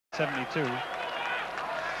72.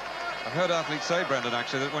 I've heard athletes say, Brendan,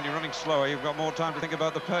 actually, that when you're running slower, you've got more time to think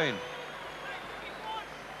about the pain.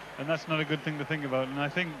 And that's not a good thing to think about. And I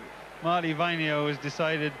think Martti Vainio has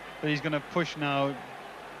decided that he's going to push now,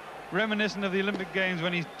 reminiscent of the Olympic Games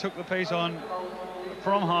when he took the pace on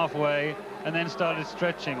from halfway and then started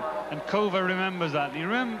stretching. And Cova remembers that. He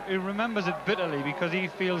remembers it bitterly because he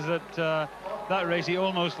feels that that race he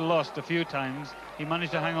almost lost a few times. He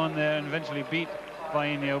managed to hang on there and eventually beat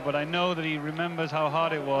Vainio, but I know that he remembers how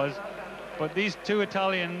hard it was. But these two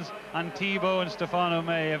Italians, Antibo and Stefano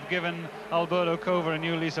Mei, have given Alberto Cova a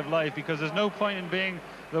new lease of life, because there's no point in being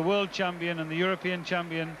the world champion and the European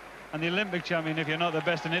champion and the Olympic champion if you're not the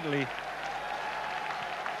best in Italy.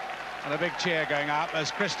 And a big cheer going up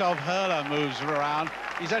as Christoph Herle moves around.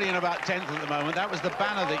 He's only in about 10th at the moment. That was the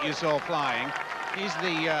banner that you saw flying. He's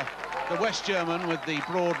the West German with the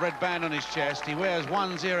broad red band on his chest. He wears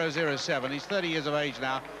 1007. He's 30 years of age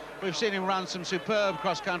now. We've seen him run some superb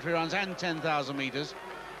cross-country runs and 10,000 metres.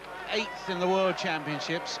 8th in the World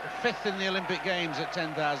Championships, 5th in the Olympic Games at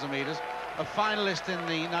 10,000 metres, a finalist in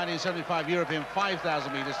the 1975 European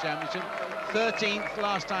 5,000 metres Championship, 13th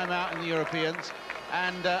last time out in the Europeans,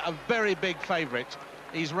 and a very big favourite.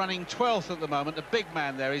 He's running 12th at the moment. The big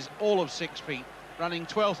man there is all of 6 feet, running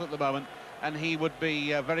 12th at the moment, and he would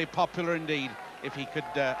be very popular indeed if he could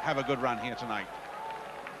have a good run here tonight.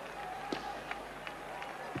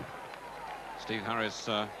 Steve Harris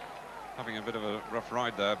having a bit of a rough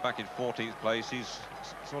ride there, back in 14th place. He's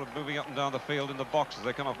sort of moving up and down the field in the box as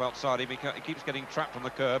they come up outside him. He keeps getting trapped on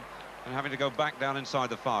the curb and having to go back down inside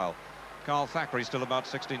the file. Carl Thackery still about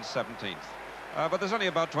 16th, 17th. But there's only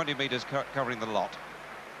about 20 metres covering the lot.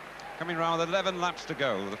 Coming round with 11 laps to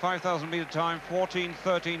go. The 5,000 metre time,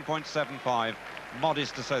 14:13.75.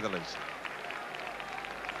 Modest, to say the least.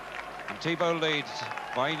 Antibo leads,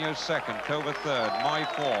 Vainio second, Cova third, Mei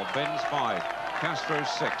 4, Binns 5, Castro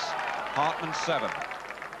 6, Hartmann 7.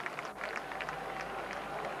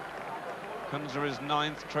 Kunze is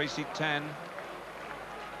 9th, Treacy 10.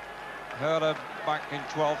 Herle back in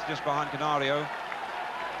 12th, just behind Canario.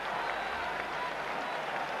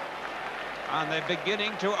 And they're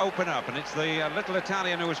beginning to open up, and it's the little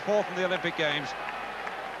Italian who was 4th in the Olympic Games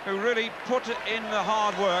who really put in the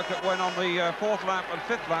hard work when on the 4th lap and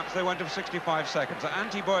 5th laps they went to 65 seconds.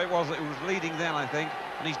 Antibo it was that was leading then, I think,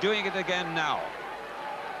 and he's doing it again now.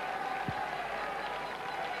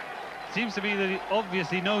 Seems to be that he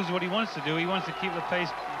obviously knows what he wants to do. He wants to keep the pace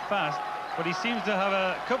fast, but he seems to have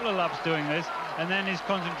a couple of laps doing this, and then his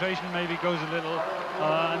concentration maybe goes a little,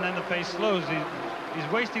 and then the pace slows. He's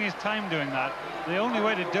wasting his time doing that. The only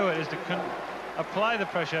way to do it is to apply the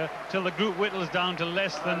pressure till the group whittles down to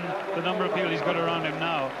less than the number of people he's got around him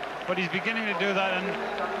now. But he's beginning to do that, and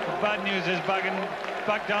the bad news is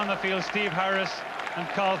back down the field, Steve Harris and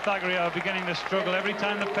Carl Thackery are beginning to struggle. Every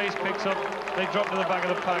time the pace picks up, they drop to the back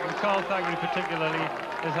of the pack, and Carl Thackery particularly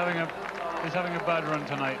is having a bad run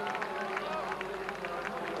tonight.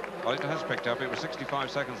 Well, it has picked up. It was 65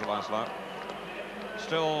 seconds the last lap.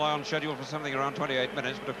 Still on schedule for something around 28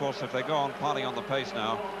 minutes, but of course if they go on piling on the pace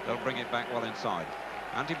now, they'll bring it back well inside.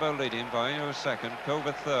 Antibo leading, Vainio second,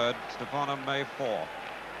 Cova third, Stefano Mei 4.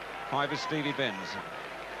 5 is Stevie Binns.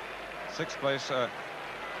 6th place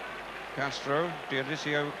Castro,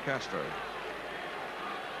 Dionisio Castro.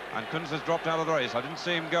 And Kunze's dropped out of the race. I didn't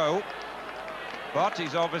see him go, but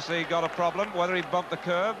he's obviously got a problem. Whether he bumped the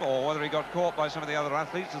curb or whether he got caught by some of the other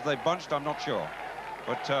athletes as they bunched, I'm not sure.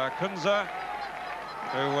 But Kunze,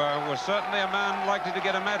 who was certainly a man likely to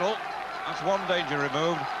get a medal. That's one danger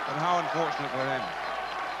removed, but how unfortunate for him.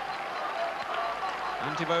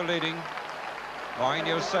 Antibo leading,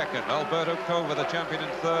 Vainio second, Alberto Cova the champion in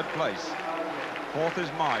 3rd place. 4th is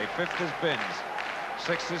Mei, 5th is Binns,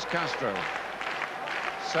 6th is Castro,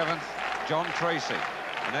 7th John Treacy,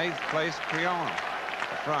 in 8th place Prianon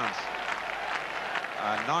of France.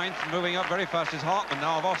 9th, moving up very fast, is Hartmann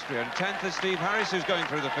now of Austria, and 10th is Steve Harris, who's going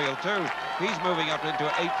through the field too. He's moving up into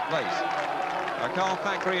 8th place. Carl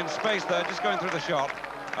Thackery in space there, just going through the shot.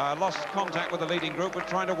 Lost contact with the leading group, but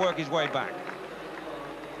trying to work his way back.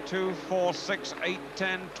 2, 4, 6, 8,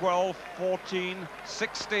 10, 12, 14,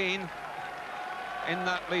 16 in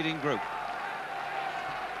that leading group.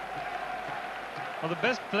 Well, the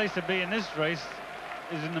best place to be in this race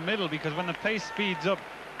is in the middle, because when the pace speeds up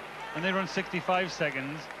and they run 65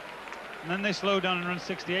 seconds, and then they slow down and run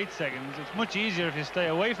 68 seconds, it's much easier if you stay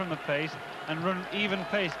away from the pace and run even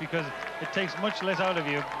pace, because it takes much less out of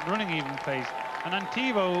you running even pace. And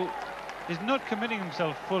Antibo is not committing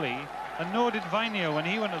himself fully, and nor did Vainio when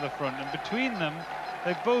he went to the front, and between them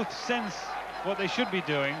they both sense what they should be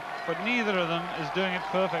doing, but neither of them is doing it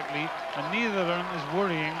perfectly, and neither of them is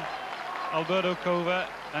worrying Alberto Cova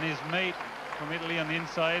and his mate from Italy on the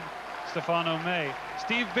inside, Stefano Mei.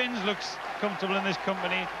 Steve Binns looks comfortable in this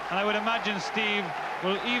company, and I would imagine Steve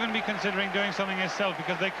will even be considering doing something himself,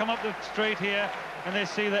 because they come up the straight here and they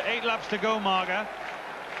see the 8 laps to go marker.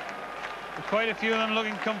 Quite a few of them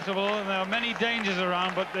looking comfortable, and there are many dangers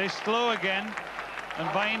around, but they slow again, and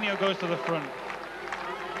Vainio goes to the front.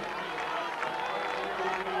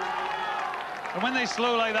 And when they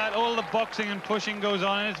slow like that, all the boxing and pushing goes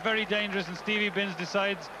on, and it's very dangerous, and Stevie Binns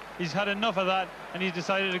decides he's had enough of that, and he's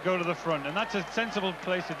decided to go to the front. And that's a sensible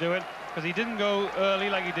place to do it, because he didn't go early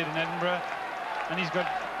like he did in Edinburgh, and he's got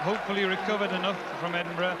hopefully recovered enough from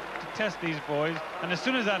Edinburgh to test these boys. And as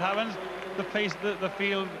soon as that happens, the pace, the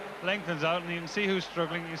field lengthens out, and you can see who's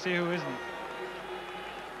struggling, you can see who isn't.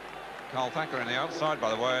 Carl Thackery on the outside, by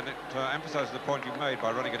the way, and it emphasises the point you've made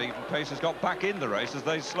by running at even pace, has got back in the race as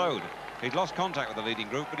they slowed. He'd lost contact with the leading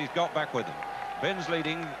group, but he's got back with them. Binns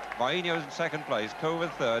leading, Vainio in second place,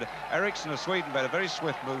 Cova third. Erixon of Sweden made a very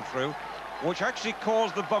swift move through, which actually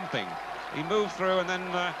caused the bumping. He moved through and then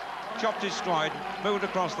chopped his stride, moved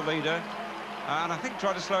across the leader, and I think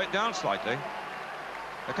tried to slow it down slightly.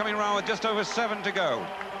 They're coming around with just over 7 to go.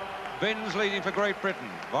 Binns leading for Great Britain,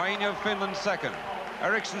 Vainio Finland second,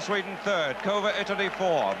 Erixon Sweden third, Cova Italy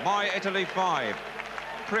 4, Mei Italy 5,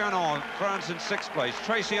 Prianon France in 6th place,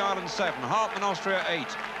 Treacy Ireland 7, Hartmann Austria 8.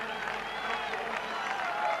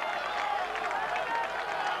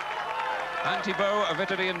 Antibo of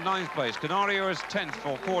Italy in 9th place, Canario is 10th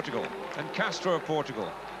for Portugal, and Castro of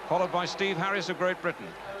Portugal, followed by Steve Harris of Great Britain,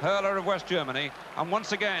 Herle of West Germany, and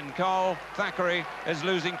once again Carl Thackery is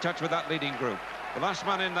losing touch with that leading group. The last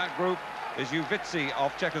man in that group is Uvizl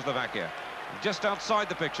of Czechoslovakia. Just outside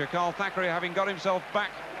the picture, Carl Thackery, having got himself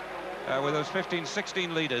back with those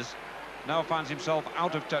 15-16 leaders, now finds himself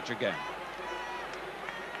out of touch again.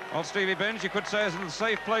 Well, Stevie Binns, you could say, is in the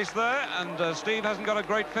safe place there, and Steve hasn't got a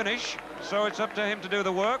great finish, so it's up to him to do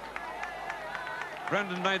the work.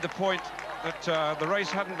 Brendan made the point that the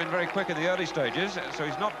race hadn't been very quick in the early stages, so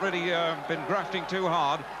he's not really been grafting too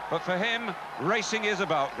hard, but for him, racing is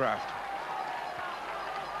about graft.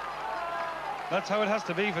 That's how it has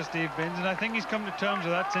to be for Steve Binns, and I think he's come to terms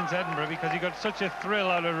with that since Edinburgh, because he got such a thrill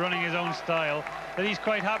out of running his own style that he's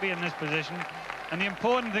quite happy in this position. And the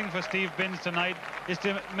important thing for Steve Binns tonight is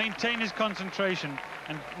to maintain his concentration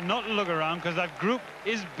and not look around, because that group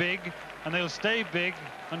is big, and they'll stay big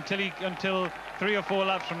until 3 or 4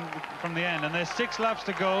 laps from the end. And there's 6 laps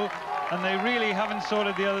to go, and they really haven't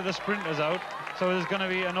sorted the sprinters out. So there's going to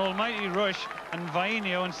be an almighty rush, and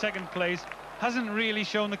Vainio in second place hasn't really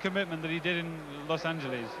shown the commitment that he did in Los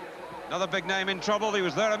Angeles. Another big name in trouble. He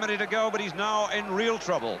was there a minute ago, but he's now in real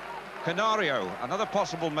trouble. Canario, another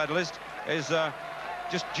possible medalist, is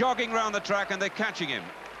just jogging around the track, and they're catching him.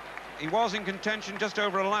 He was in contention just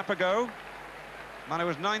over a lap ago. Man who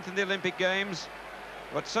was 9th in the Olympic Games,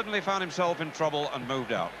 but suddenly found himself in trouble and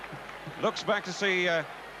moved out. Looks back to see the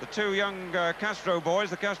 2 young Castro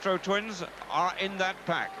boys, the Castro twins, are in that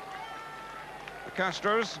pack. The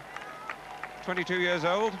Castros, 22 years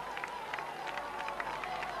old.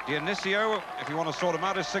 Dionisio, if you want to sort him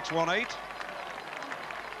out, is 6'1",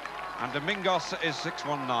 and Domingos is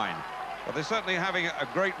 6'19". But they're certainly having a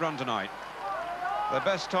great run tonight. Their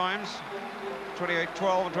best times,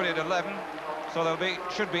 28:12 and 28:11, so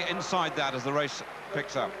should be inside that as the race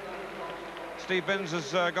picks up. Steve Binns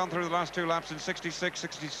has gone through the last 2 laps in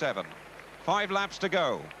 66-67. 5 laps to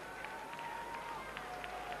go.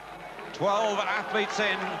 12 athletes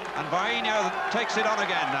in, and Vainio takes it on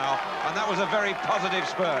again now, and that was a very positive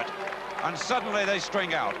spurt. And suddenly they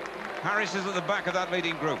string out. Harris is at the back of that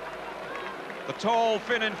leading group. The tall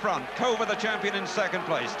Finn in front, Cova the champion in second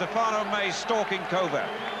place, Stefano Mei stalking Cova.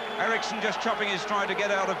 Erixon just chopping his stride to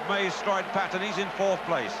get out of Mei's stride pattern, he's in 4th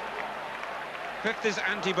place. 5th is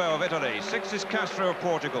Antibo of Italy, 6th is Castro of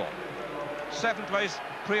Portugal. 7th place,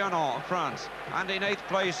 Prianon of France, and in 8th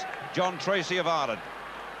place, John Treacy of Ireland.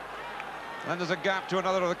 Then there's a gap to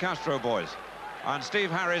another of the Castro boys, and Steve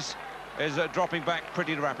Harris is dropping back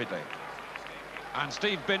pretty rapidly. And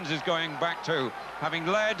Steve Binns is going back too. Having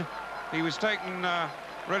led, he was taken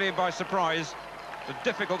really by surprise. The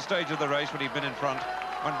difficult stage of the race when he'd been in front,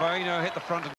 when Vainio hit the front and